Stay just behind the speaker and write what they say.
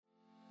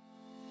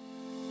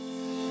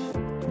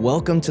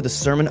Welcome to the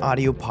Sermon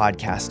Audio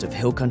Podcast of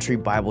Hill Country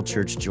Bible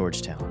Church,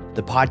 Georgetown.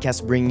 The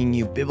podcast bringing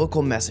you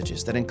biblical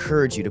messages that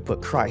encourage you to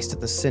put Christ at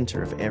the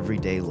center of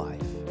everyday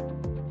life.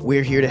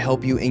 We're here to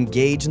help you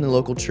engage in the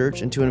local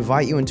church and to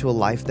invite you into a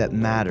life that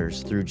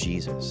matters through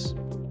Jesus.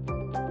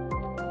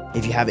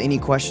 If you have any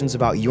questions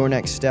about your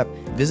next step,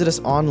 visit us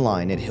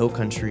online at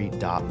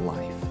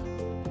hillcountry.life.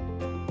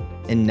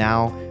 And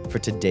now for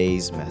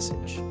today's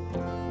message.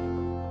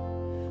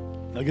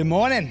 Well, good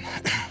morning.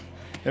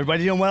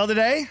 Everybody doing well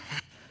today?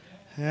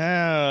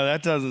 Yeah,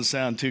 that doesn't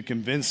sound too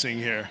convincing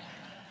here.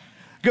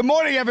 Good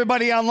morning,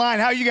 everybody online.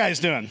 How are you guys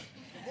doing?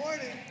 Good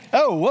morning.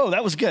 Oh, whoa,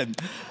 that was good.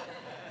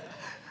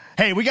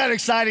 Hey, we got an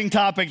exciting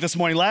topic this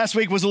morning. Last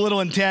week was a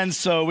little intense,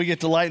 so we get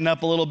to lighten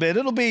up a little bit.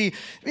 It'll be,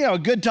 a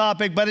good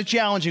topic, but a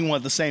challenging one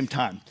at the same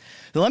time.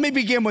 So let me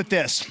begin with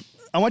this.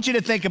 I want you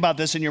to think about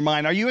this in your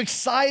mind. Are you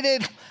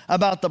excited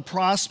about the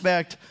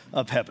prospect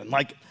of heaven?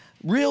 Like,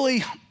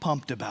 really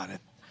pumped about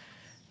it?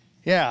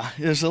 Yeah,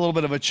 there's a little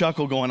bit of a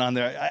chuckle going on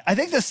there. I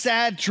think the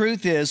sad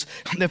truth is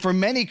that for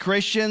many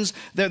Christians,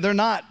 they're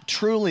not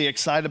truly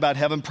excited about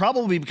heaven,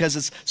 probably because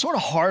it's sort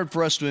of hard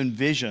for us to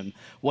envision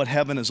what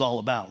heaven is all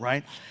about,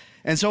 right?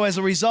 And so as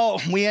a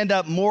result, we end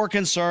up more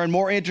concerned,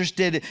 more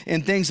interested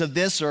in things of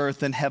this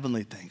earth than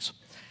heavenly things.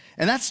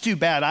 And that's too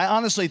bad. I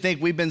honestly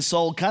think we've been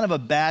sold kind of a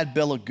bad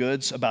bill of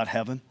goods about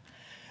heaven.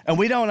 And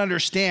we don't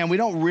understand, we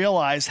don't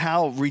realize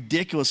how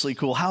ridiculously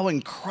cool, how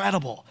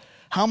incredible,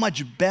 how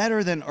much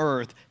better than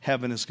earth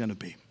heaven is going to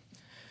be.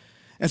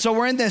 And so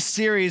we're in this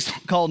series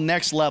called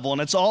Next Level,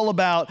 and it's all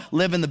about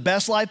living the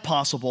best life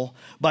possible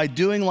by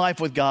doing life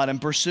with God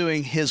and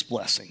pursuing His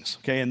blessings,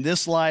 okay, in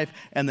this life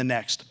and the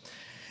next.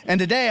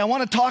 And today I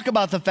want to talk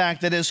about the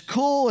fact that as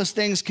cool as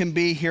things can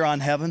be here on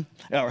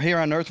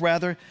earth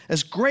rather,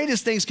 as great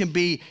as things can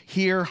be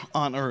here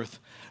on earth,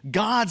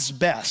 God's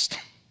best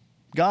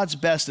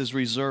is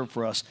reserved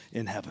for us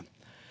in heaven.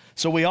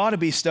 So we ought to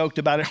be stoked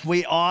about it.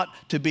 We ought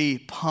to be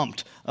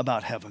pumped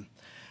about heaven.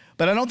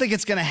 But I don't think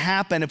it's going to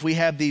happen if we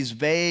have these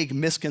vague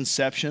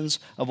misconceptions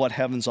of what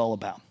heaven's all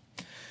about.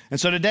 And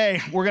so today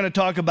we're going to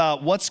talk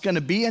about what's going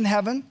to be in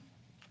heaven,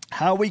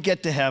 how we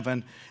get to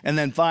heaven, and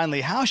then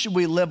finally, how should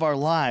we live our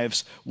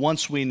lives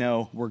once we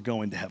know we're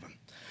going to heaven?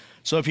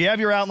 So if you have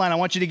your outline, I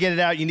want you to get it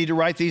out. You need to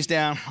write these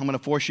down. I'm going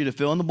to force you to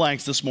fill in the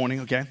blanks this morning,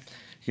 okay?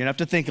 You're going to have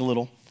to think a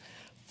little.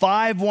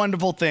 5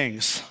 wonderful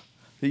things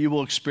that you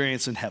will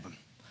experience in heaven.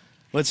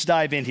 Let's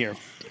dive in here.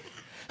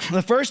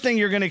 The first thing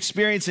you're going to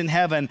experience in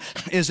heaven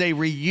is a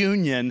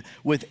reunion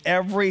with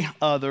every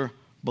other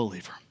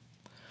believer.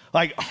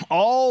 Like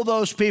all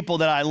those people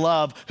that I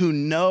love who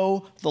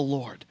know the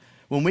Lord.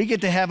 When we get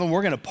to heaven,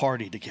 we're going to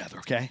party together,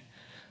 okay?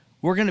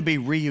 We're going to be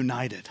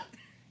reunited.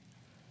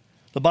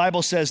 The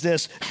Bible says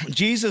this,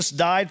 Jesus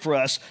died for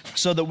us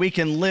so that we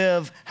can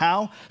live,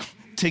 how?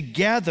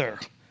 Together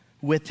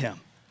with Him.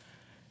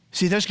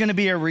 See, there's going to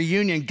be a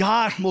reunion.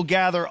 God will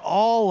gather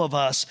all of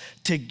us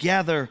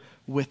together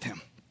with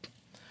Him.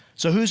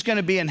 So who's going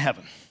to be in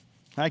heaven?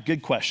 All right,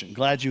 good question.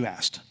 Glad you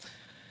asked.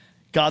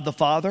 God the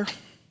Father,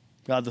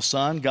 God the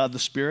Son, God the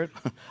Spirit.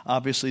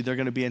 Obviously, they're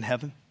going to be in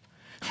heaven.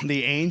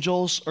 The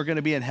angels are going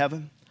to be in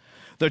heaven.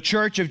 The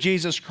church of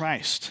Jesus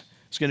Christ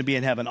is going to be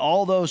in heaven.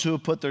 All those who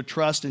have put their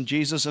trust in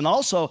Jesus, and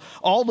also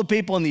all the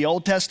people in the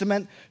Old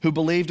Testament who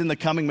believed in the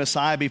coming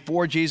Messiah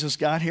before Jesus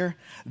got here,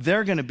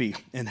 they're going to be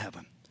in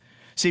heaven.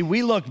 See,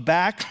 we look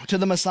back to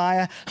the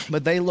Messiah,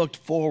 but they looked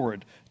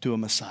forward to a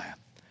Messiah.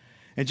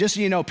 And just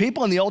so you know,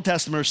 people in the Old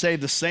Testament are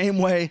saved the same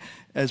way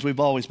as we've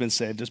always been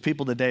saved, as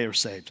people today are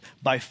saved,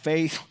 by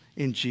faith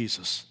in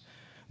Jesus.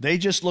 They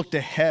just looked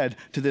ahead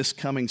to this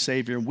coming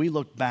Savior, and we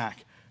look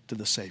back to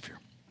the Savior.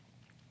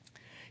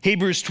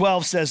 Hebrews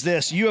 12 says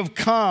this, you have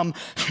come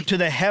to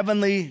the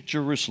heavenly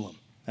Jerusalem,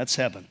 that's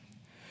heaven,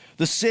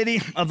 the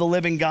city of the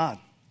living God.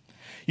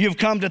 You have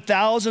come to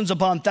thousands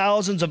upon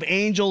thousands of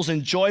angels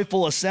in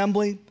joyful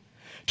assembly,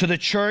 to the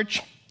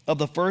church of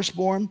the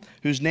firstborn,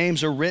 whose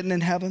names are written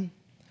in heaven.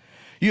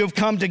 You have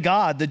come to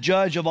God, the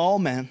judge of all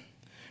men,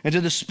 and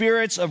to the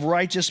spirits of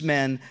righteous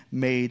men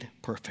made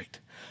perfect.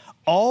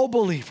 All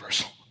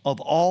believers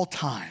of all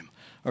time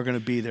are going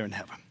to be there in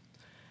heaven.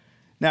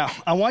 Now,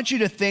 I want you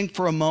to think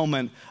for a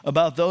moment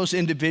about those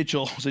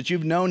individuals that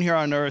you've known here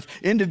on earth,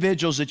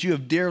 individuals that you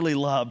have dearly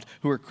loved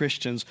who are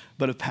Christians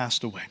but have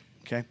passed away,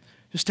 okay?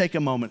 Just take a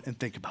moment and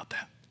think about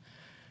that.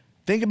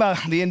 Think about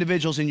the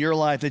individuals in your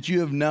life that you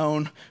have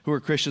known who are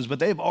Christians, but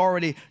they've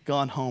already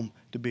gone home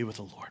to be with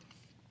the Lord.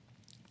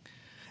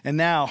 And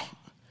now,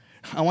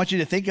 I want you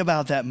to think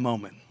about that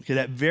moment, okay,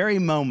 that very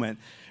moment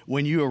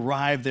when you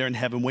arrive there in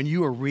heaven, when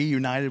you are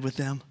reunited with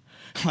them,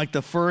 like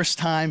the first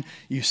time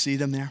you see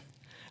them there.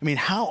 I mean,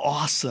 how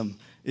awesome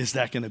is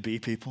that going to be,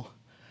 people?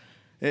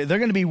 They're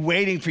going to be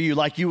waiting for you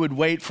like you would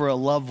wait for a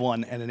loved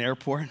one at an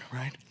airport,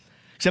 right?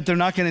 Except they're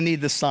not going to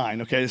need the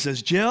sign, okay? It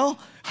says, Jill?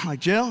 I'm like,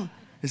 Jill,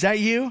 is that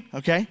you?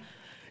 Okay.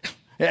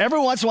 Every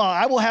once in a while,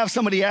 I will have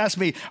somebody ask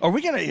me, are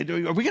we going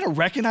to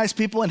recognize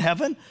people in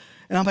heaven?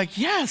 And I'm like,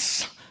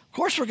 yes, of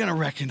course we're going to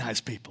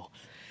recognize people.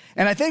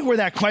 And I think where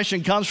that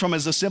question comes from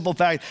is the simple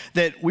fact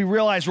that we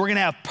realize we're going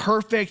to have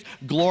perfect,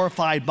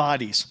 glorified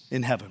bodies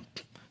in heaven.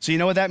 So you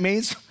know what that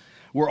means?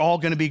 We're all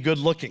going to be good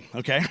looking,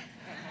 okay?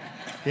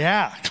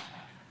 Yeah.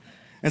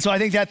 And so I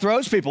think that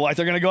throws people. Like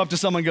they're going to go up to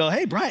someone and go,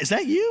 hey, Bryan, is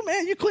that you?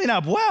 Man, you clean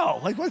up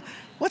well. Like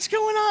what's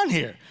going on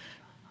here?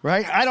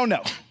 Right? I don't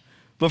know.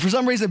 But for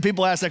some reason,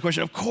 people ask that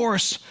question. Of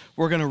course,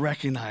 we're going to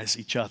recognize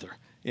each other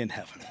in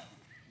heaven.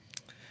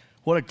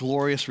 What a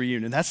glorious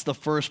reunion. That's the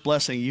first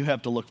blessing you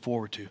have to look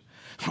forward to.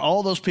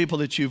 All those people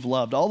that you've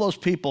loved, all those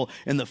people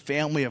in the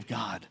family of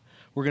God,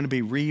 we're going to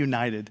be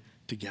reunited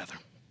together.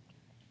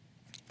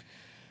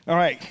 All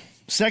right,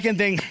 second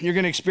thing you're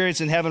going to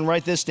experience in heaven,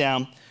 write this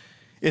down.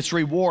 It's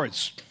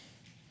rewards.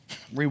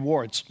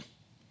 Rewards.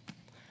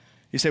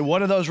 You say,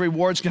 what are those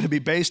rewards going to be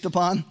based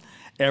upon?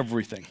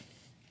 Everything.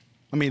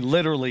 I mean,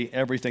 literally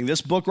everything.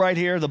 This book right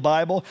here, the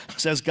Bible,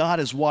 says God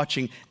is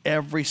watching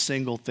every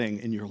single thing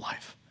in your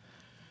life.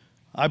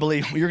 I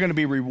believe you're going to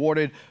be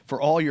rewarded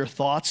for all your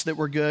thoughts that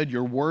were good,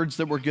 your words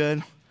that were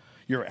good,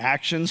 your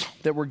actions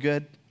that were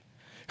good.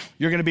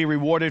 You're going to be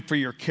rewarded for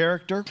your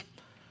character,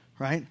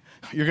 right?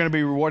 You're going to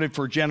be rewarded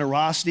for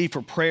generosity,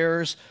 for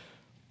prayers,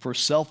 for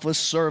selfless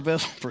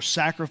service, for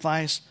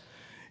sacrifice.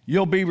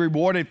 You'll be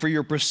rewarded for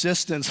your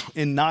persistence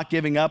in not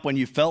giving up when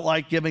you felt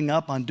like giving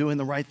up on doing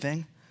the right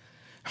thing.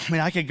 I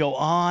mean, I could go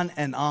on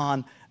and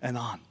on and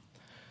on.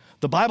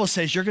 The Bible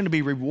says you're going to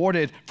be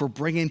rewarded for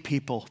bringing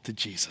people to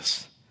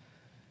Jesus.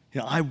 You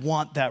know, I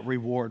want that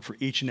reward for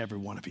each and every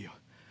one of you.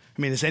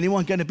 I mean, is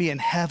anyone going to be in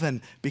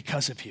heaven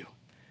because of you?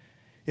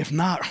 If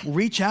not,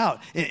 reach out,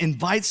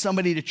 invite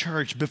somebody to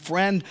church,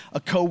 befriend a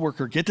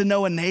coworker, get to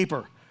know a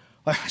neighbor,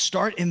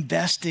 start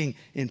investing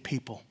in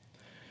people.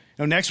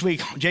 You know, next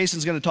week,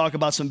 Jason's going to talk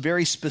about some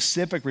very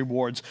specific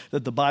rewards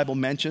that the Bible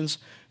mentions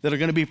that are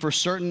going to be for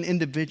certain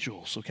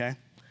individuals, okay?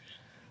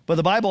 But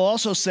the Bible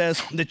also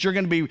says that you're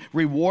going to be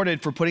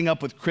rewarded for putting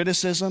up with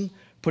criticism,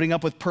 putting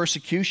up with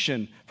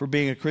persecution for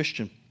being a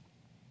Christian.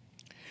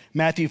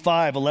 Matthew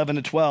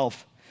 5:11-12.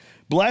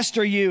 Blessed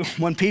are you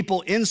when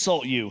people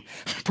insult you,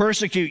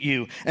 persecute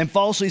you, and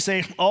falsely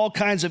say all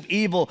kinds of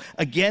evil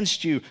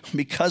against you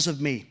because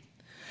of me.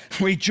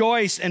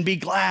 Rejoice and be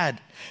glad,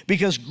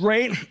 because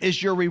great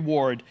is your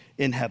reward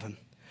in heaven.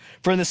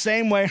 For in the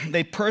same way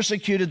they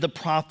persecuted the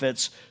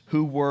prophets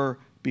who were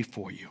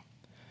before you.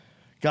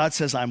 God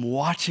says, I'm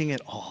watching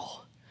it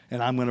all,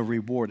 and I'm going to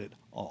reward it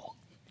all.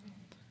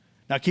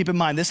 Now keep in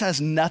mind, this has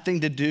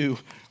nothing to do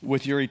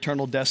with your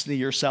eternal destiny,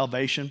 your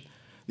salvation.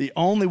 The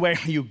only way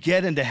you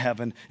get into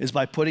heaven is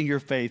by putting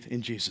your faith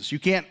in Jesus. You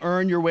can't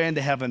earn your way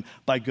into heaven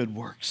by good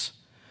works.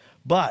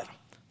 But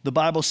the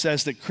Bible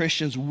says that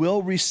Christians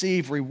will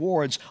receive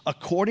rewards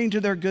according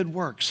to their good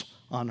works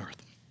on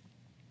earth.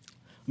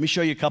 Let me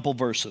show you a couple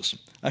verses.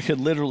 I could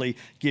literally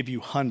give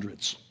you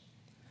hundreds.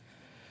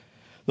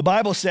 The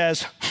Bible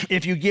says,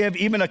 if you give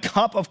even a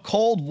cup of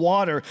cold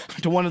water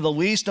to one of the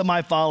least of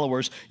my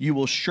followers, you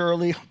will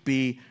surely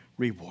be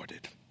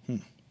rewarded. You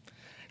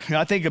know,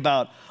 I think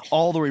about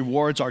all the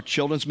rewards our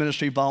children's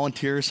ministry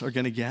volunteers are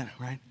going to get,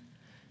 right?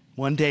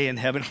 One day in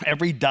heaven,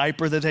 every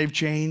diaper that they've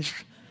changed,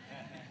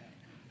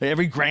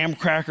 every graham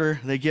cracker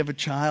they give a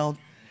child,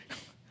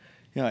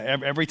 you know,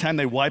 every time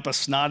they wipe a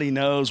snotty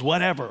nose,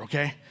 whatever,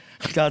 okay?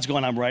 God's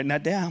going, I'm writing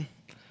that down.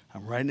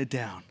 I'm writing it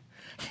down.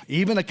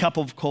 Even a cup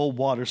of cold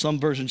water. Some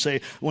versions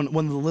say one of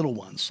the little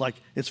ones, like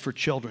it's for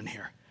children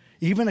here.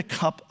 Even a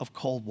cup of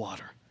cold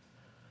water.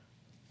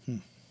 How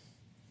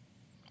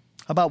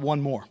about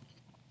one more?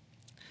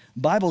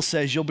 Bible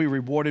says you'll be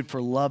rewarded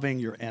for loving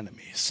your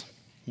enemies.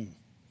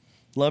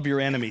 Love your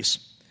enemies.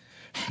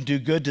 Do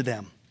good to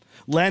them.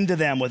 Lend to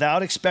them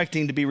without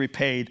expecting to be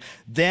repaid.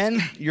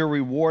 Then your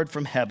reward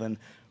from heaven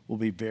will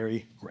be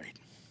very great.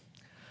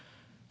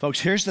 Folks,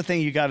 here's the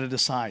thing you got to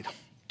decide.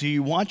 Do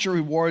you want your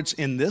rewards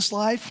in this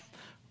life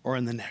or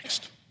in the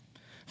next?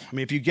 I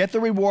mean, if you get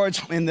the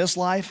rewards in this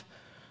life,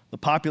 the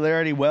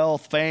popularity,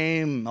 wealth,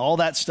 fame, all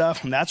that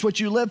stuff, and that's what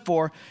you live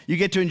for, you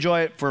get to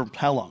enjoy it for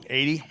how long?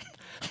 80,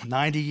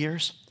 90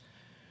 years?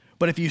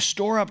 But if you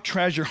store up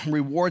treasure and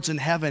rewards in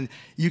heaven,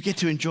 you get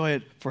to enjoy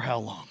it for how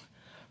long?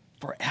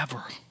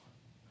 Forever.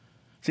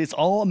 See, it's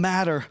all a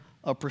matter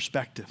of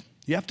perspective.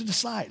 You have to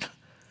decide.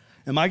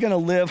 Am I going to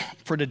live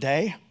for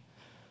today?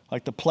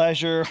 Like the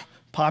pleasure,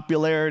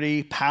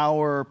 popularity,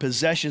 power,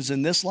 possessions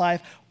in this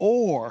life?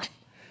 Or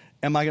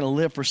am I going to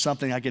live for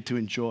something I get to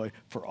enjoy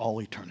for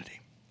all eternity?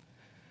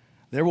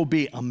 There will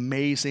be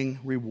amazing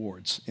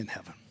rewards in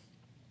heaven.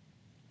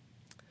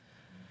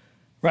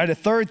 Right, a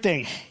third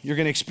thing you're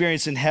going to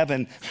experience in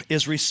heaven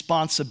is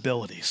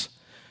responsibilities.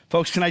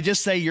 Folks, can I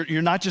just say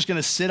you're not just going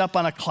to sit up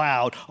on a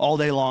cloud all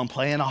day long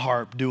playing a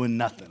harp doing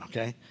nothing,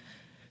 okay?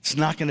 It's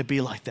not going to be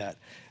like that.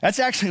 That's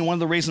actually one of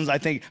the reasons I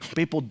think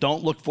people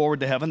don't look forward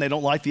to heaven. They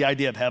don't like the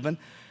idea of heaven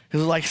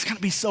because they're like, it's going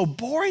to be so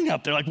boring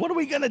up there. Like, what are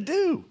we going to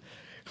do?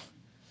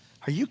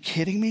 Are you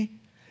kidding me?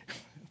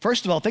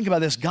 First of all, think about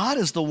this. God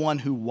is the one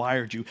who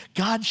wired you.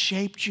 God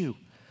shaped you.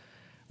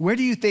 Where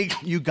do you think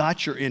you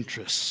got your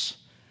interests?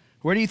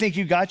 Where do you think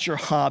you got your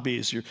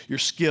hobbies, your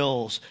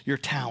skills, your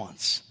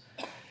talents?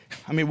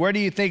 I mean, where do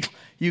you think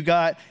you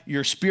got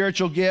your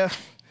spiritual gift,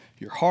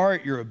 your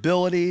heart, your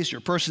abilities,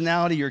 your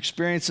personality, your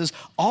experiences?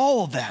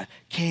 All of that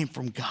came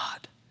from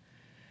God.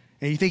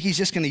 And you think he's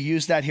just going to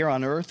use that here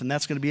on earth and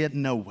that's going to be it?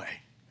 No way.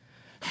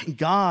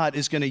 God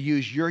is going to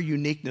use your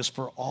uniqueness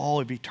for all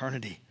of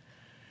eternity.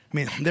 I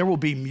mean, there will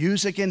be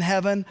music in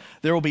heaven.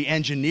 There will be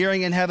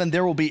engineering in heaven.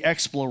 There will be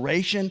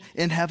exploration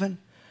in heaven.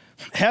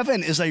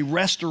 Heaven is a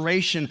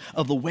restoration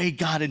of the way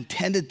God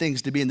intended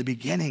things to be in the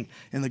beginning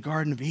in the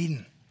Garden of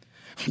Eden.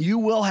 You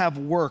will have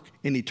work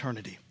in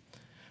eternity.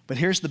 But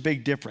here's the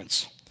big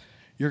difference.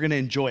 You're going to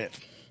enjoy it,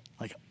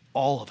 like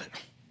all of it.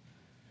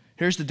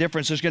 Here's the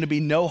difference. There's going to be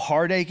no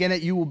heartache in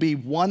it. You will be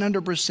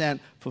 100%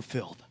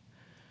 fulfilled.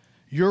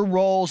 Your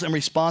roles and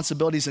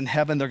responsibilities in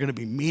heaven, they're going to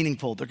be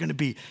meaningful. They're going to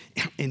be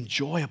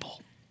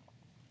enjoyable.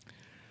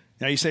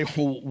 Now you say,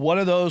 well, what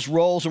are those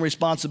roles and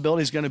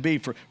responsibilities going to be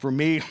for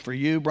me, for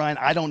you, Brian?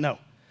 I don't know.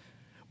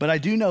 But I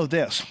do know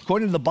this.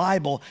 According to the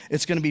Bible,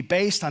 it's going to be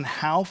based on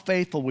how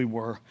faithful we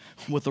were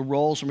with the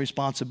roles and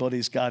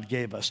responsibilities God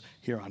gave us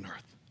here on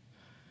earth.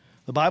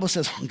 The Bible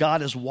says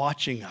God is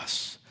watching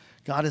us.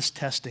 God is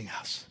testing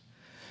us.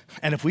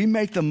 And if we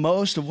make the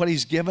most of what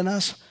he's given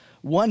us,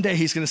 one day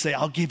he's going to say,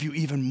 I'll give you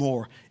even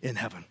more in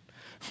heaven.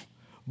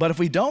 But if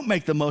we don't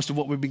make the most of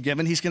what we've been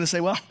given, he's going to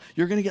say, well,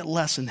 you're going to get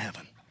less in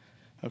heaven.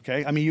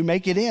 Okay? I mean, you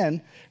make it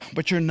in,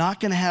 but you're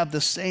not going to have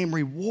the same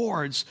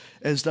rewards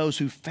as those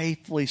who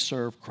faithfully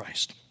serve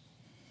Christ.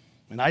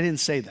 And I didn't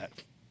say that.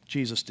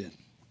 Jesus did.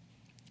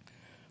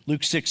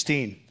 Luke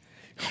 16,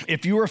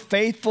 if you are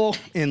faithful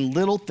in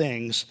little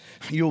things,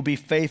 you will be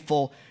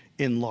faithful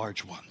in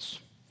large ones.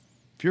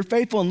 If you're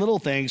faithful in little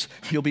things,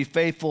 you'll be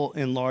faithful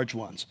in large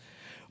ones.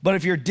 But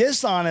if you're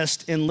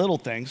dishonest in little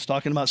things,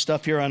 talking about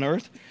stuff here on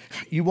earth,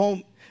 you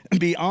won't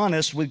be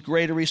honest with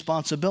greater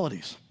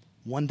responsibilities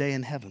one day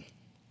in heaven.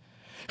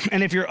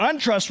 And if you're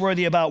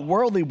untrustworthy about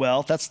worldly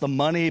wealth, that's the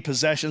money,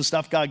 possessions,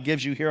 stuff God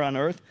gives you here on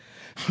earth,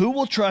 who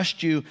will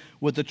trust you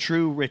with the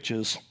true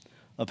riches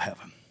of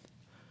heaven?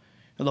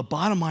 Now, the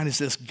bottom line is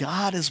this: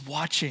 God is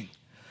watching.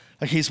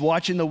 Like he's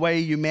watching the way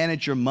you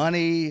manage your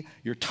money,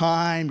 your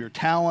time, your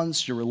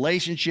talents, your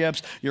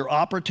relationships, your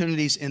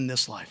opportunities in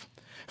this life.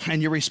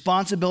 And your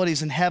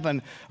responsibilities in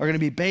heaven are going to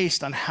be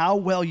based on how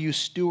well you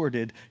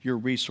stewarded your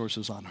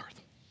resources on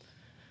earth.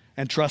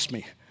 And trust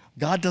me,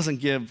 God doesn't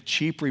give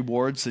cheap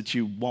rewards that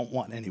you won't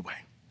want anyway.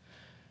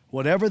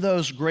 Whatever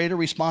those greater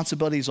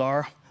responsibilities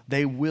are,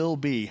 they will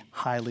be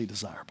highly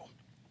desirable.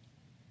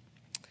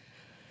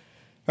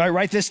 All right,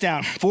 write this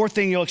down. Fourth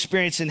thing you'll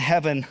experience in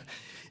heaven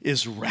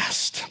is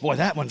rest. Boy,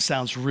 that one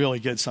sounds really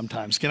good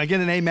sometimes. Can I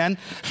get an amen?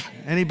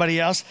 Anybody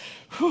else?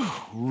 Whew,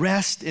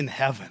 rest in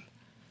heaven.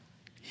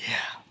 Yeah.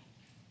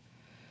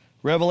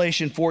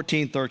 Revelation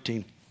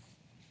 14:13.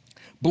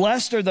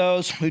 Blessed are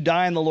those who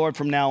die in the Lord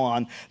from now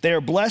on. They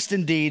are blessed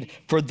indeed,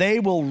 for they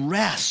will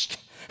rest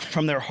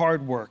from their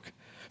hard work,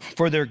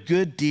 for their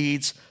good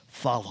deeds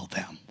follow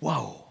them.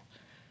 Whoa.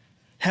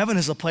 Heaven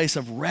is a place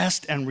of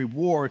rest and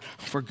reward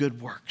for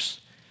good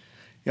works.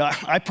 Yeah,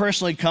 I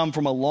personally come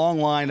from a long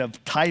line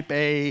of type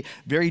A,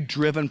 very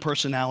driven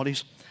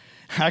personalities.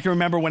 I can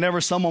remember whenever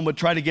someone would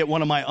try to get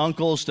one of my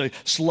uncles to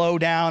slow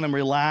down and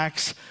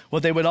relax,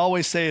 what they would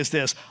always say is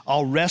this: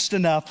 I'll rest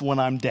enough when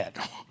I'm dead,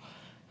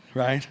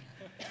 right?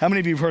 How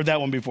many of you have heard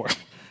that one before?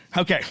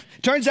 Okay,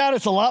 turns out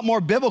it's a lot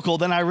more biblical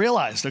than I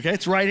realized, okay?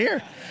 It's right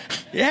here.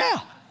 Yeah.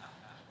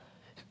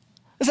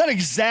 Is that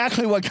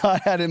exactly what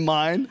God had in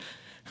mind?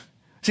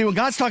 See, when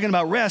God's talking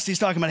about rest, he's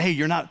talking about, hey,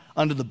 you're not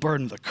under the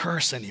burden of the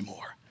curse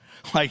anymore.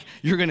 Like,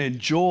 you're going to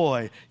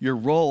enjoy your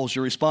roles,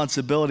 your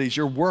responsibilities.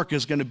 Your work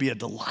is going to be a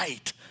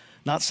delight,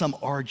 not some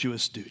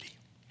arduous duty.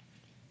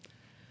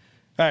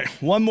 All right,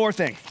 one more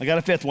thing. I got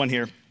a fifth one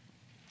here.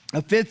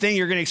 A fifth thing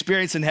you're going to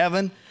experience in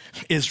heaven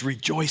is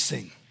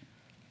rejoicing.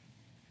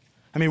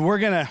 I mean, we're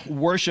going to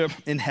worship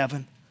in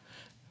heaven.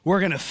 We're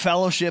going to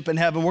fellowship in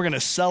heaven. We're going to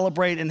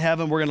celebrate in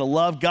heaven. We're going to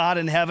love God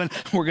in heaven.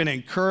 We're going to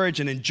encourage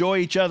and enjoy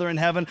each other in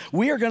heaven.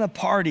 We are going to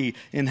party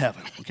in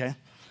heaven, okay?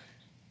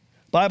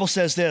 Bible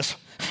says this: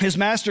 his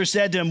master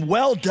said to him,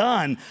 well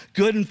done,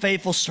 good and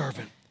faithful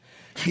servant.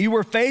 You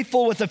were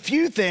faithful with a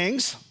few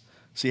things.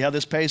 See how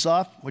this pays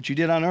off? What you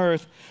did on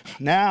earth.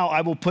 Now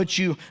I will put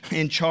you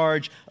in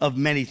charge of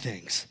many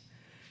things.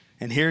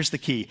 And here's the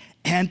key: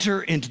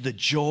 enter into the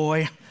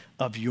joy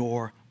of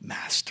your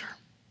master.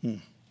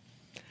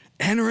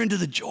 Enter into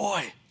the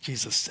joy,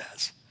 Jesus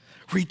says.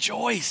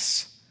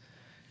 Rejoice.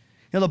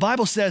 You know, the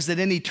Bible says that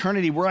in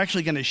eternity, we're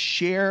actually going to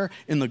share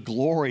in the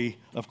glory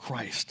of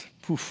Christ.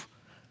 Poof.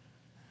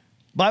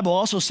 Bible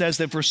also says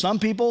that for some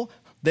people,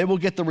 they will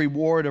get the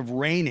reward of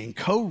reigning,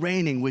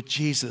 co-reigning with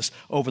Jesus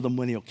over the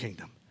millennial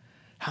kingdom.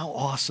 How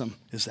awesome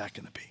is that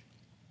going to be?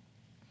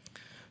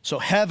 So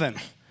heaven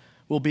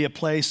will be a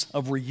place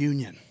of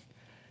reunion.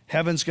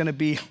 Heaven's going to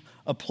be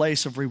a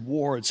place of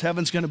rewards.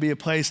 Heaven's going to be a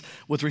place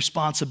with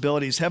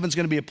responsibilities. Heaven's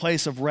going to be a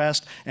place of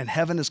rest, and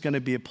heaven is going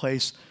to be a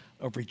place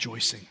of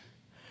rejoicing.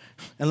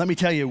 And let me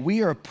tell you,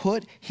 we are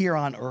put here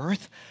on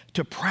earth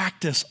to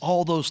practice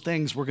all those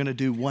things we're going to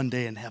do one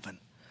day in heaven.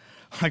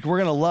 Like we're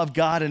going to love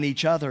God and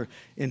each other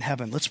in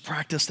heaven. Let's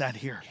practice that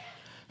here.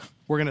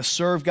 We're going to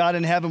serve God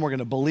in heaven. We're going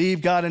to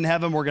believe God in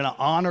heaven. We're going to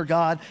honor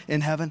God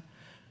in heaven.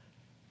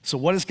 So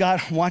what does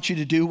God want you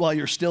to do while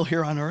you're still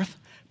here on earth?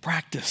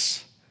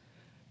 Practice.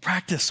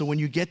 Practice so when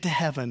you get to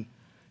heaven,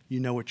 you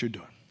know what you're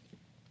doing.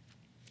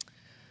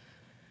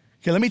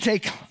 Okay, let me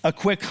take a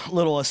quick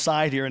little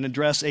aside here and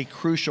address a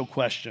crucial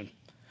question.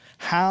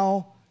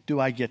 How do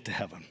I get to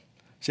heaven?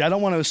 See, I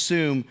don't want to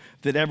assume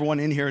that everyone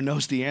in here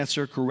knows the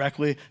answer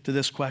correctly to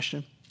this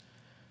question.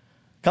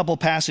 A couple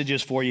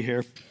passages for you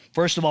here.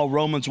 First of all,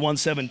 Romans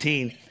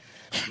 1:17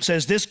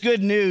 says, this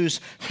good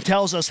news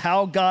tells us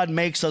how God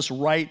makes us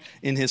right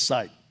in his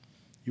sight.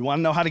 You want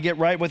to know how to get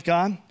right with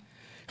God?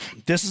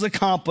 This is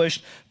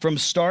accomplished from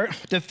start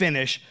to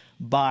finish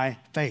by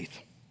faith.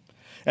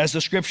 As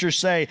the scriptures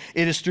say,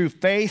 it is through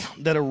faith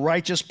that a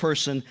righteous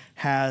person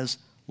has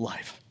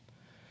life.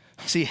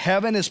 See,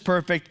 heaven is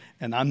perfect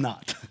and I'm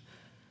not.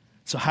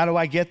 So how do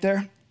I get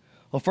there?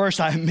 Well,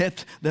 first, I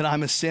admit that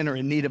I'm a sinner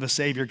in need of a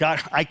Savior. God,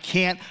 I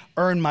can't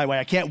earn my way.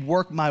 I can't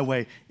work my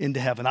way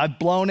into heaven. I've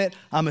blown it.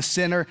 I'm a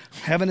sinner.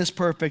 Heaven is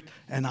perfect,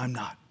 and I'm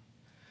not.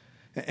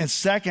 And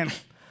second,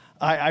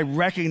 I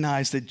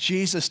recognize that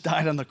Jesus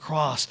died on the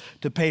cross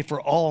to pay for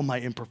all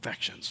my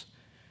imperfections.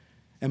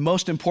 And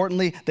most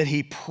importantly, that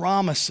he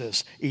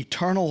promises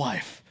eternal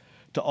life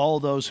to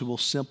all those who will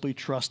simply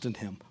trust in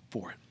him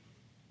for it.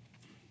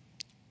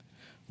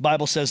 The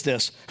Bible says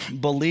this,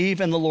 believe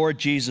in the Lord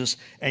Jesus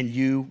and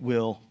you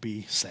will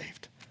be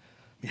saved.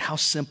 I mean, how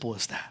simple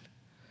is that?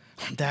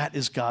 That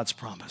is God's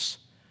promise.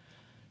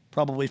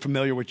 Probably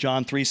familiar with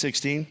John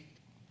 3:16.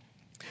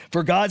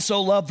 For God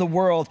so loved the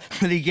world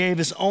that he gave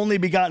his only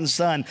begotten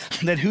Son,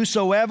 that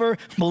whosoever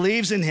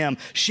believes in him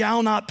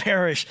shall not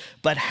perish,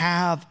 but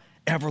have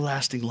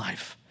everlasting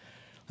life.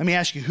 Let me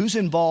ask you, who's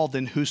involved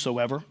in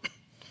whosoever?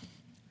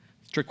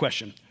 Trick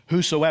question.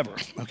 Whosoever,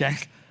 okay?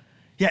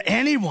 Yeah,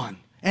 anyone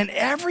and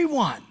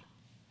everyone.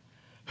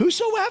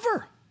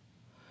 Whosoever.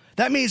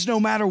 That means no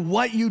matter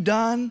what you've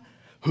done,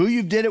 who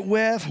you did it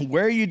with,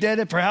 where you did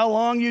it, for how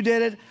long you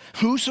did it,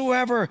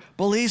 whosoever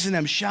believes in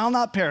him shall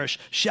not perish,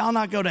 shall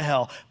not go to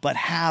hell, but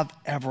have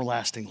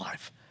everlasting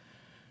life.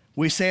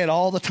 We say it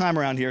all the time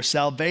around here.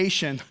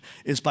 Salvation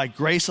is by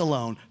grace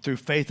alone, through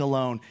faith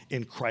alone,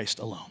 in Christ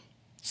alone.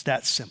 It's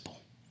that simple.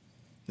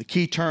 The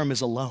key term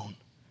is alone.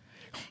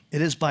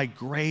 It is by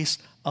grace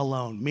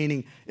alone,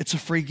 meaning it's a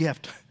free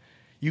gift.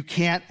 You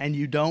can't and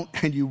you don't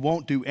and you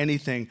won't do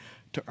anything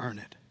to earn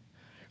it.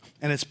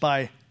 And it's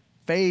by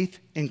faith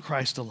in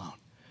Christ alone,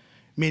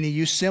 meaning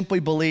you simply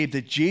believe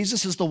that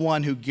Jesus is the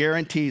one who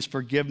guarantees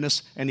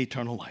forgiveness and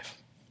eternal life.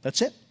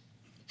 That's it.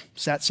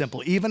 It's that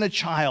simple. Even a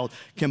child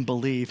can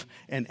believe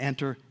and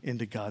enter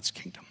into God's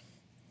kingdom.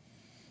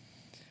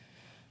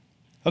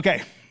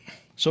 Okay,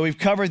 so we've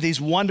covered these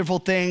wonderful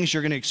things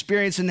you're going to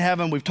experience in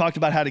heaven. We've talked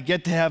about how to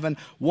get to heaven.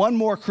 One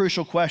more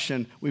crucial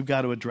question we've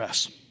got to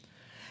address.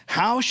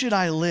 How should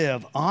I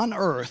live on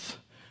earth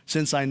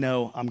since I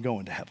know I'm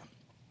going to heaven?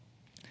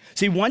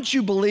 See, once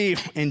you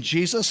believe in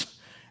Jesus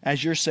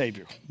as your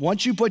Savior,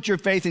 once you put your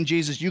faith in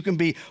Jesus, you can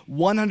be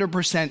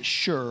 100%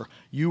 sure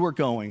you are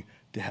going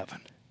to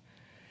heaven.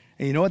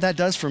 And you know what that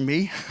does for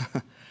me?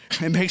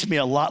 It makes me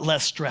a lot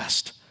less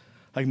stressed,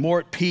 like more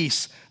at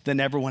peace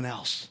than everyone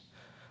else.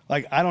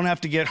 Like I don't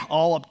have to get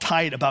all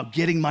uptight about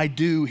getting my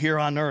due here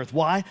on earth.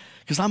 Why?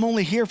 Because I'm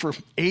only here for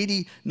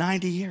 80,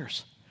 90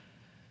 years.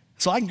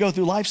 So I can go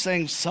through life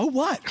saying, so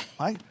what?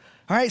 All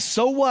right,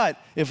 so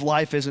what if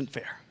life isn't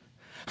fair?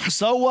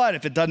 So what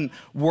if it doesn't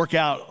work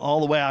out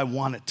all the way I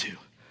want it to?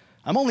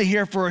 I'm only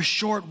here for a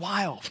short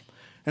while,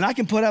 and I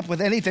can put up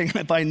with anything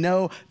if I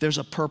know there's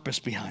a purpose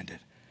behind it.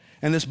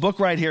 And this book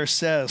right here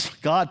says,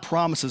 God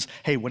promises,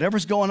 hey,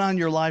 whatever's going on in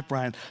your life,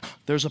 Brian,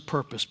 there's a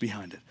purpose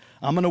behind it.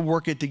 I'm going to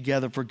work it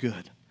together for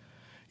good.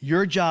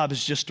 Your job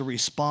is just to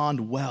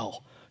respond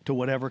well to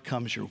whatever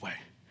comes your way.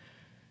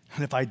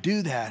 And if I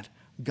do that,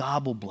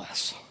 God will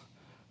bless.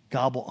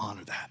 God will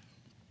honor that.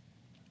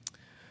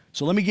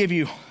 So let me give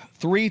you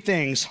 3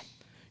 things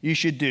you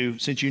should do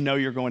since you know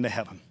you're going to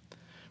heaven.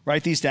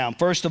 Write these down.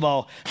 First of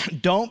all,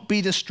 don't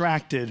be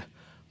distracted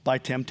by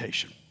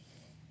temptation.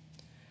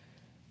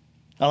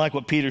 I like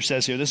what Peter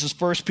says here. This is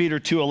 1 Peter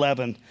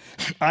 2:11.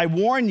 I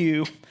warn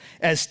you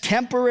as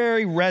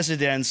temporary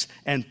residents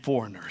and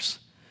foreigners.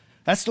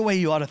 That's the way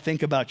you ought to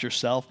think about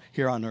yourself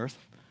here on earth.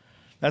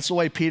 That's the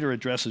way Peter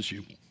addresses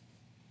you.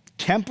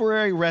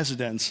 Temporary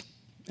residents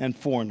and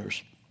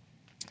foreigners.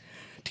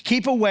 To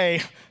keep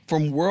away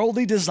from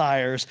worldly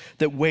desires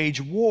that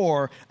wage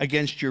war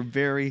against your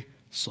very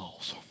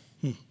souls.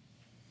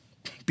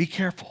 Be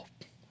careful.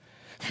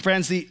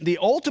 Friends, the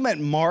ultimate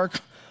mark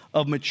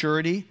of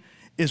maturity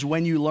is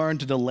when you learn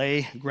to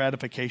delay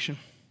gratification.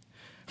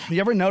 You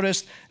ever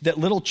noticed that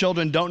little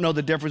children don't know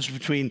the difference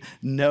between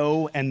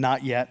no and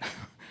not yet?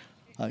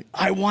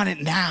 I want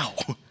it now.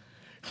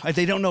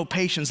 They don't know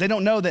patience. They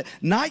don't know that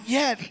not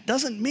yet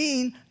doesn't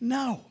mean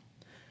no.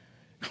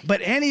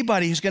 But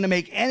anybody who's going to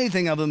make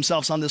anything of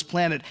themselves on this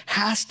planet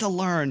has to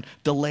learn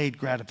delayed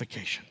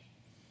gratification.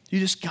 You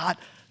just got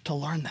to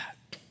learn that.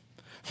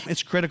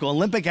 It's critical.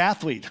 Olympic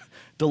athlete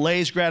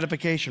delays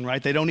gratification,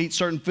 right? They don't eat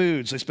certain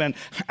foods. They spend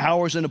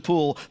hours in a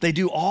pool. They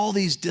do all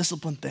these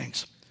disciplined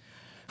things.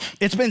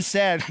 It's been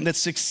said that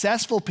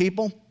successful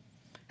people,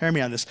 hear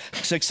me on this,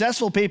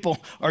 successful people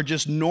are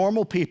just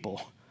normal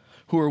people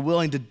who are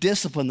willing to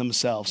discipline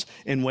themselves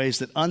in ways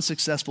that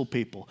unsuccessful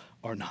people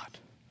are not.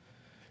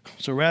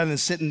 So rather than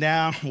sitting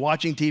down,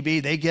 watching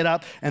TV, they get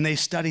up and they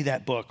study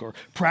that book or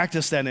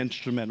practice that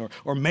instrument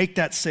or make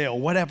that sale,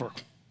 whatever.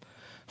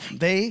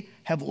 They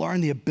have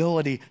learned the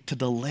ability to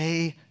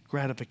delay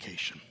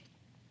gratification.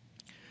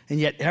 And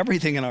yet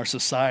everything in our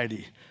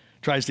society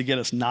tries to get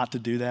us not to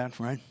do that,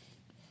 right?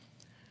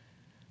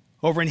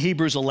 Over in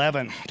Hebrews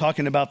 11,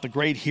 talking about the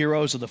great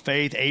heroes of the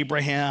faith,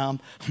 Abraham,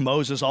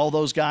 Moses, all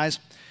those guys,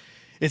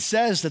 it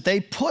says that they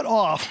put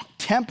off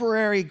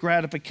temporary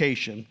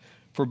gratification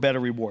for better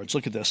rewards.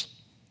 Look at this.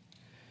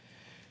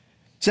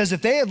 It says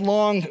if they had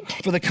longed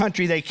for the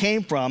country they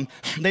came from,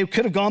 they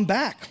could have gone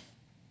back.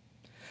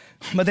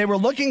 But they were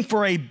looking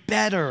for a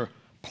better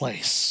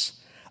place,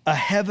 a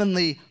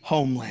heavenly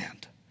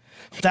homeland.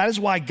 That is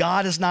why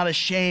God is not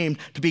ashamed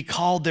to be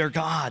called their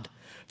God,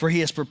 for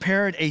he has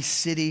prepared a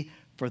city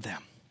for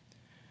them.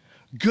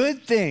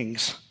 Good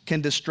things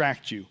can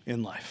distract you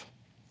in life.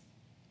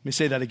 Let me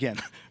say that again.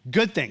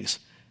 Good things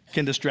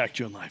can distract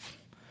you in life.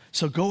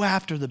 So go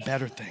after the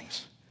better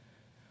things.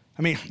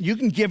 I mean, you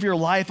can give your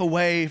life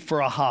away for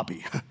a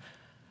hobby.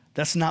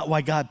 That's not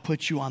why God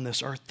put you on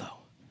this earth, though.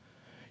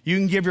 You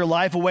can give your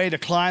life away to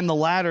climb the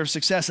ladder of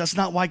success. That's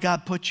not why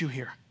God put you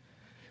here.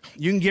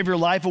 You can give your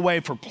life away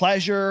for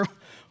pleasure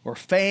or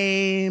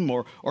fame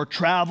or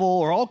travel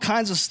or all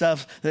kinds of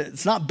stuff.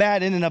 It's not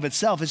bad in and of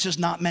itself. It's just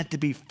not meant to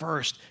be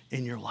first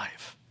in your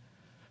life.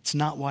 It's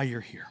not why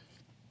you're here.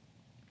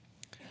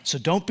 So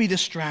don't be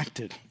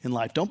distracted in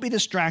life. Don't be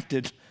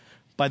distracted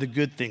by the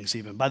good things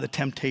even, by the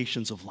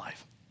temptations of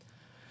life.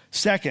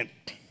 Second,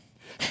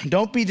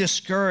 don't be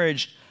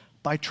discouraged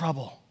by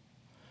trouble.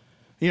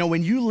 You know,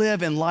 when you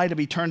live in light of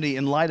eternity,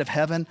 in light of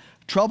heaven,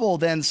 trouble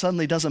then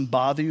suddenly doesn't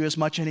bother you as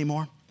much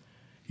anymore.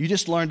 You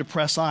just learn to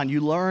press on. You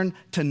learn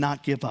to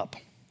not give up.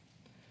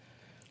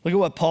 Look at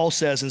what Paul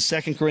says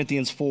in 2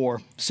 Corinthians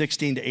 4,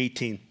 16 to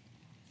 18.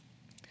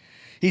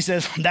 He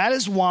says, that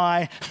is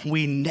why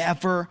we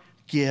never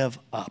give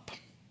up.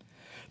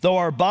 Though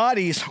our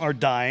bodies are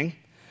dying,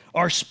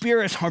 our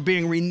spirits are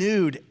being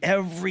renewed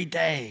every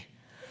day.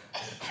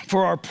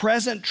 For our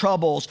present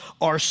troubles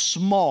are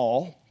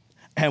small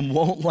and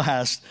won't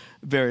last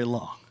very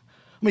long.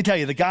 Let me tell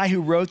you, the guy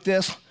who wrote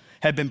this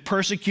had been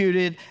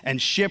persecuted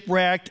and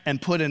shipwrecked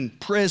and put in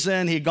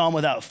prison. He had gone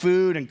without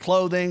food and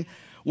clothing.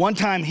 One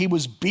time he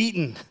was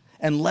beaten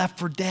and left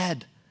for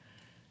dead.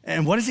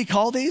 And what does he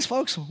call these,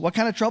 folks? What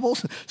kind of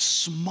troubles?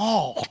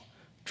 Small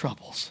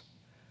troubles.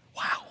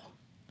 Wow.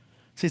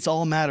 See, it's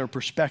all a matter of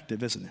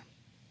perspective, isn't it?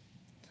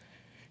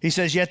 He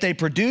says, yet they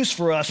produce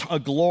for us a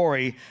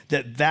glory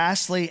that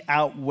vastly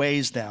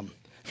outweighs them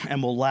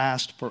and will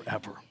last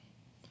forever.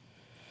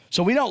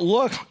 So we don't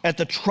look at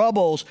the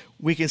troubles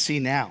we can see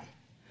now.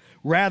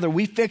 Rather,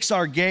 we fix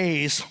our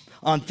gaze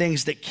on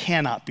things that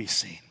cannot be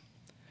seen.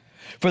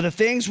 For the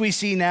things we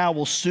see now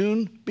will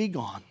soon be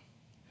gone,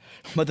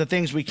 but the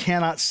things we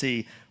cannot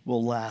see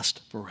will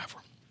last forever.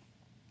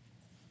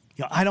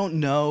 You know, I don't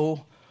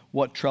know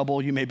what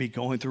trouble you may be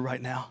going through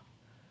right now,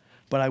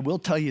 but I will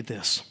tell you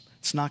this.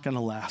 It's not going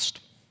to last.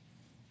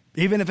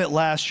 Even if it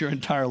lasts your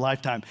entire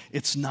lifetime,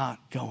 it's not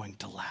going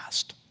to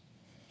last.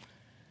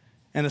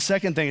 And the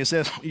second thing is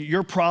this,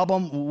 your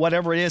problem,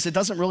 whatever it is, it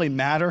doesn't really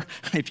matter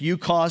if you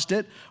caused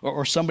it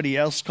or somebody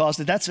else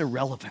caused it. That's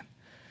irrelevant.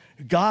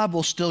 God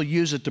will still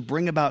use it to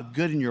bring about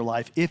good in your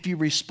life if you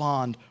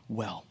respond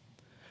well.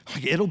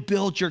 It'll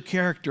build your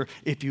character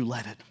if you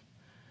let it.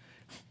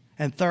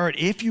 And third,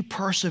 if you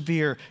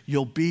persevere,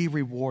 you'll be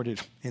rewarded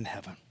in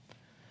heaven.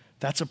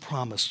 That's a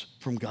promise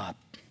from God.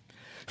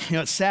 You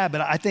know, it's sad,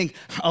 but I think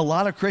a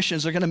lot of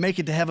Christians are going to make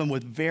it to heaven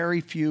with very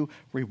few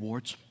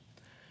rewards.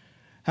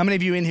 How many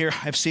of you in here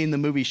have seen the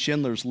movie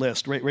Schindler's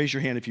List? Raise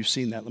your hand if you've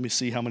seen that. Let me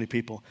see how many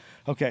people.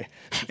 Okay.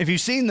 If you've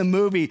seen the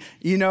movie,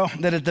 you know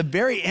that at the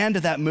very end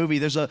of that movie,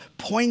 there's a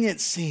poignant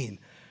scene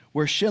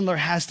where Schindler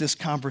has this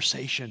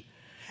conversation.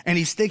 And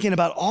he's thinking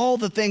about all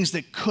the things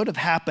that could have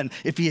happened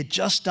if he had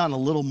just done a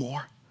little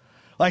more.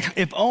 Like,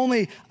 if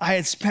only I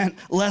had spent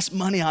less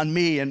money on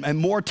me and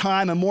more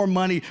time and more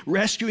money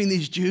rescuing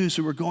these Jews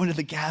who were going to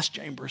the gas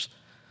chambers.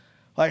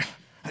 Like,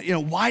 you know,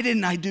 why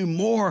didn't I do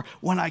more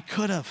when I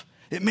could have?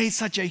 It made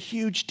such a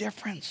huge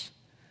difference.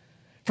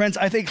 Friends,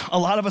 I think a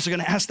lot of us are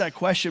going to ask that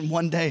question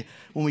one day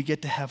when we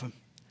get to heaven.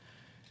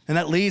 And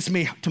that leads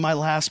me to my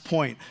last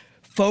point.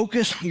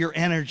 Focus your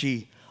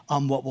energy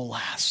on what will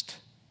last.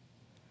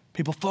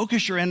 People,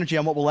 focus your energy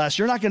on what will last.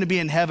 You're not going to be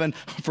in heaven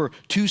for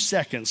 2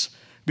 seconds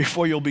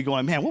before you'll be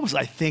going, man, what was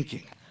I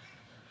thinking?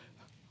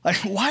 Like,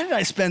 why did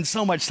I spend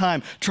so much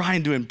time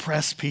trying to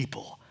impress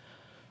people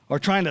or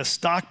trying to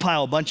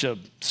stockpile a bunch of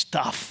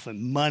stuff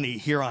and money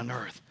here on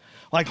earth?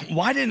 Like,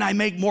 why didn't I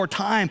make more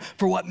time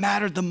for what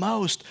mattered the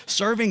most?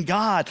 Serving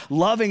God,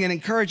 loving and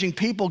encouraging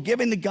people,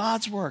 giving to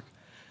God's work.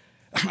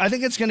 I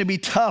think it's going to be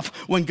tough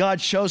when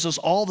God shows us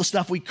all the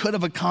stuff we could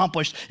have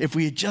accomplished if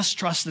we had just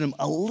trusted him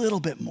a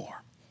little bit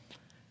more.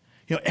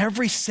 You know,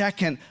 every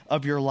second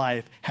of your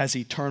life has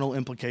eternal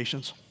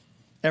implications.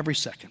 Every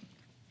second.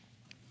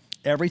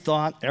 Every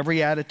thought,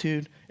 every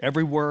attitude,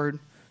 every word,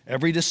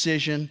 every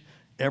decision,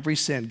 every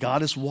sin.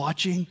 God is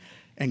watching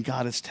and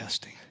God is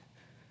testing.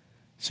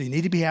 So you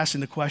need to be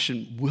asking the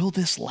question, will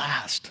this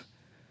last?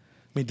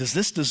 I mean, does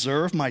this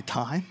deserve my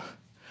time?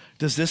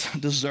 Does this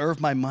deserve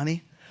my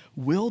money?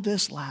 Will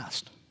this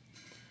last?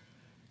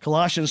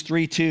 Colossians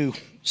 3:2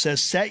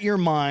 says, set your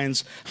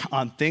minds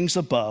on things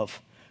above,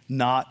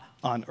 not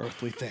on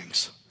earthly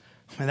things.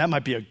 And that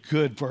might be a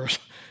good verse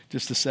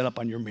just to set up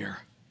on your mirror.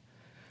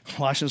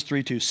 Colossians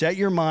 3:2, set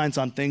your minds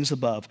on things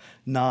above,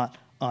 not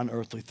on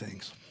earthly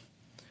things.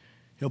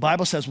 You know, the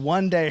Bible says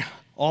one day,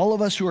 all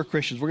of us who are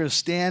Christians, we're going to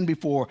stand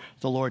before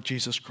the Lord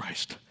Jesus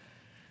Christ.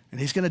 And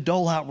he's going to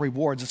dole out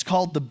rewards. It's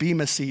called the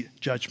Bema Seat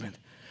judgment.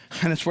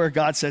 And it's where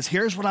God says,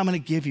 here's what I'm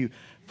going to give you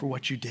for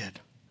what you did.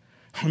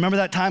 Remember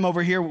that time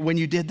over here when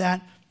you did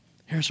that?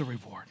 Here's a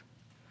reward.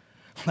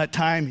 That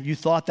time you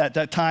thought that,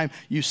 that time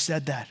you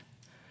said that.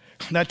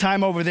 That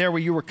time over there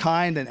where you were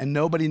kind and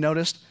nobody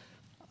noticed,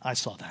 I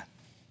saw that.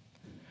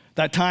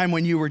 That time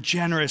when you were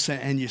generous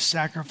and you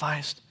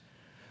sacrificed,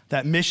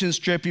 that mission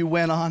trip you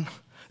went on,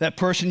 that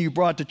person you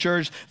brought to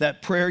church,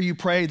 that prayer you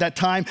prayed, that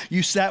time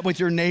you sat with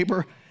your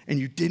neighbor and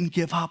you didn't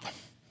give up.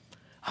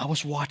 I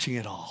was watching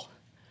it all.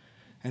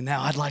 And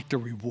now I'd like to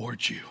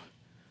reward you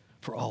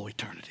for all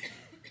eternity.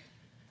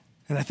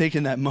 And I think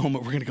in that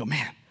moment, we're going to go,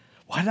 man,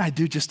 why did I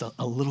do just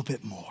a little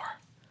bit more?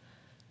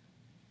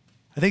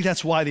 I think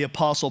that's why the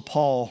Apostle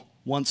Paul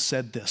once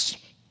said this.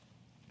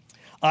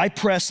 I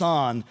press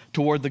on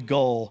toward the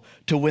goal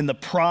to win the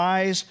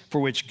prize for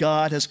which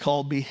God has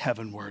called me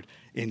heavenward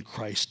in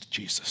Christ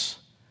Jesus.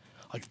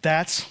 Like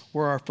that's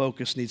where our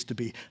focus needs to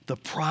be, the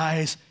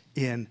prize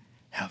in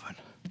heaven.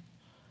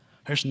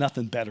 There's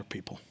nothing better,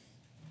 people.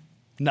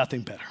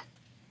 Nothing better.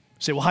 You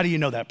say, well, how do you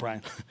know that,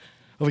 Brian?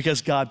 Well,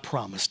 because God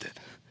promised it.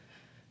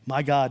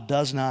 My God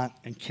does not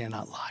and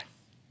cannot lie.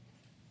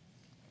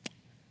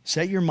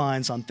 Set your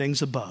minds on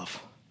things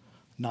above,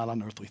 not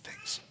on earthly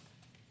things.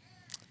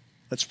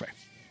 Let's pray.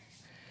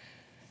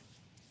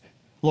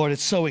 Lord,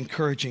 it's so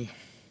encouraging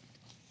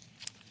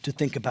to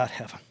think about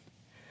heaven.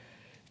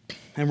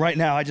 And right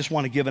now, I just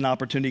want to give an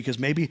opportunity because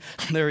maybe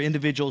there are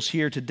individuals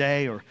here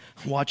today or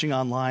watching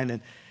online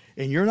and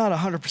you're not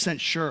 100%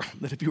 sure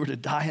that if you were to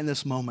die in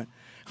this moment,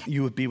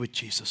 you would be with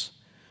Jesus,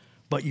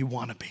 but you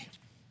want to be.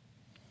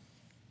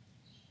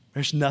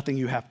 There's nothing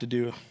you have to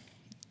do,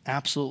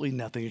 absolutely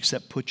nothing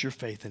except put your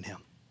faith in him.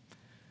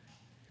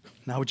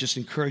 And I would just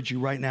encourage you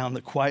right now in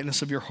the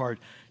quietness of your heart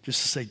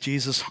just to say,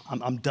 Jesus,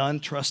 I'm done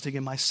trusting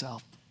in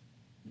myself.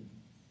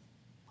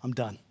 I'm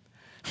done.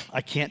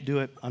 I can't do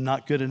it. I'm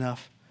not good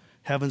enough.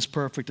 Heaven's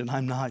perfect and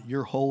I'm not.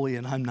 You're holy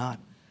and I'm not.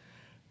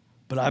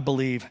 But I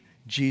believe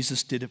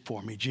Jesus did it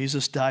for me.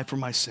 Jesus died for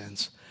my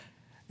sins.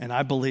 And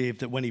I believe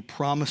that when he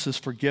promises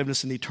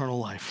forgiveness and eternal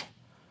life,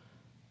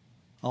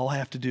 all I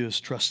have to do is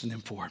trust in him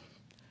for it,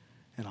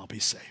 and I'll be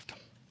saved.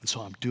 And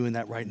so I'm doing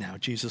that right now.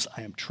 Jesus,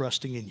 I am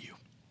trusting in you.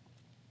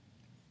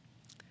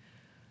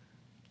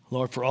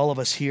 Lord, for all of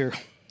us here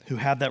who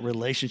have that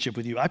relationship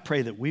with you, I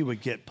pray that we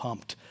would get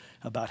pumped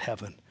about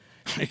heaven,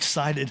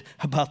 excited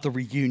about the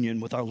reunion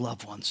with our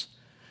loved ones,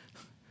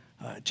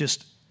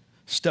 just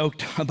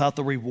stoked about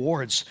the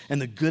rewards and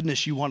the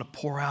goodness you want to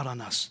pour out on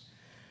us.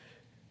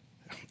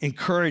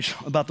 Encouraged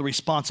about the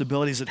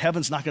responsibilities that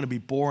heaven's not going to be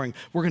boring.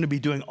 We're going to be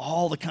doing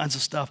all the kinds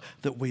of stuff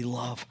that we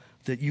love,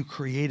 that you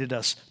created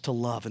us to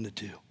love and to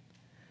do.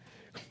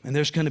 And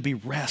there's going to be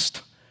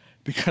rest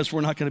because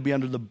we're not going to be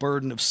under the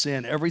burden of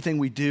sin. Everything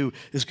we do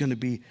is going to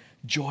be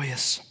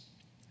joyous.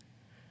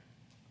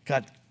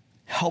 God,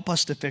 help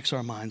us to fix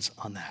our minds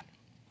on that.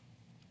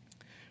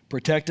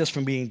 Protect us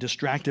from being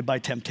distracted by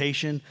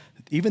temptation,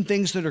 even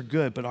things that are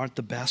good but aren't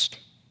the best.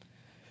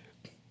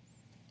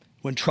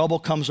 When trouble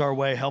comes our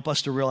way, help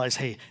us to realize,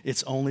 hey,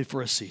 it's only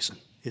for a season.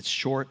 It's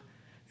short,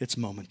 it's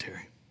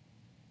momentary.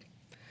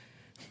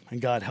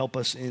 And God, help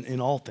us in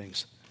all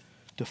things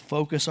to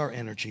focus our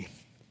energy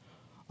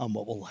on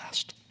what will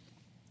last.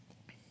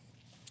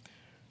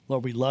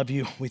 Lord, we love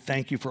you. We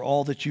thank you for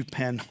all that you've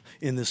penned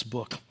in this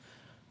book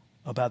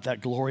about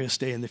that glorious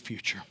day in the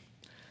future.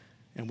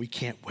 And we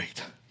can't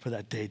wait for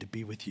that day to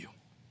be with you.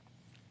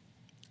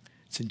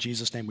 It's in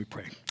Jesus' name we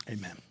pray.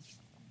 Amen.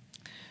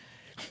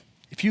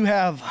 If you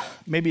have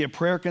maybe a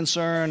prayer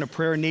concern, a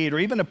prayer need, or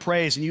even a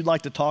praise, and you'd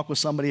like to talk with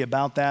somebody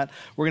about that,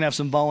 we're going to have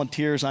some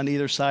volunteers on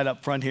either side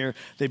up front here.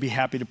 They'd be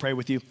happy to pray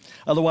with you.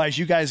 Otherwise,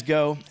 you guys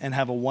go and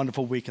have a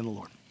wonderful week in the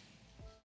Lord.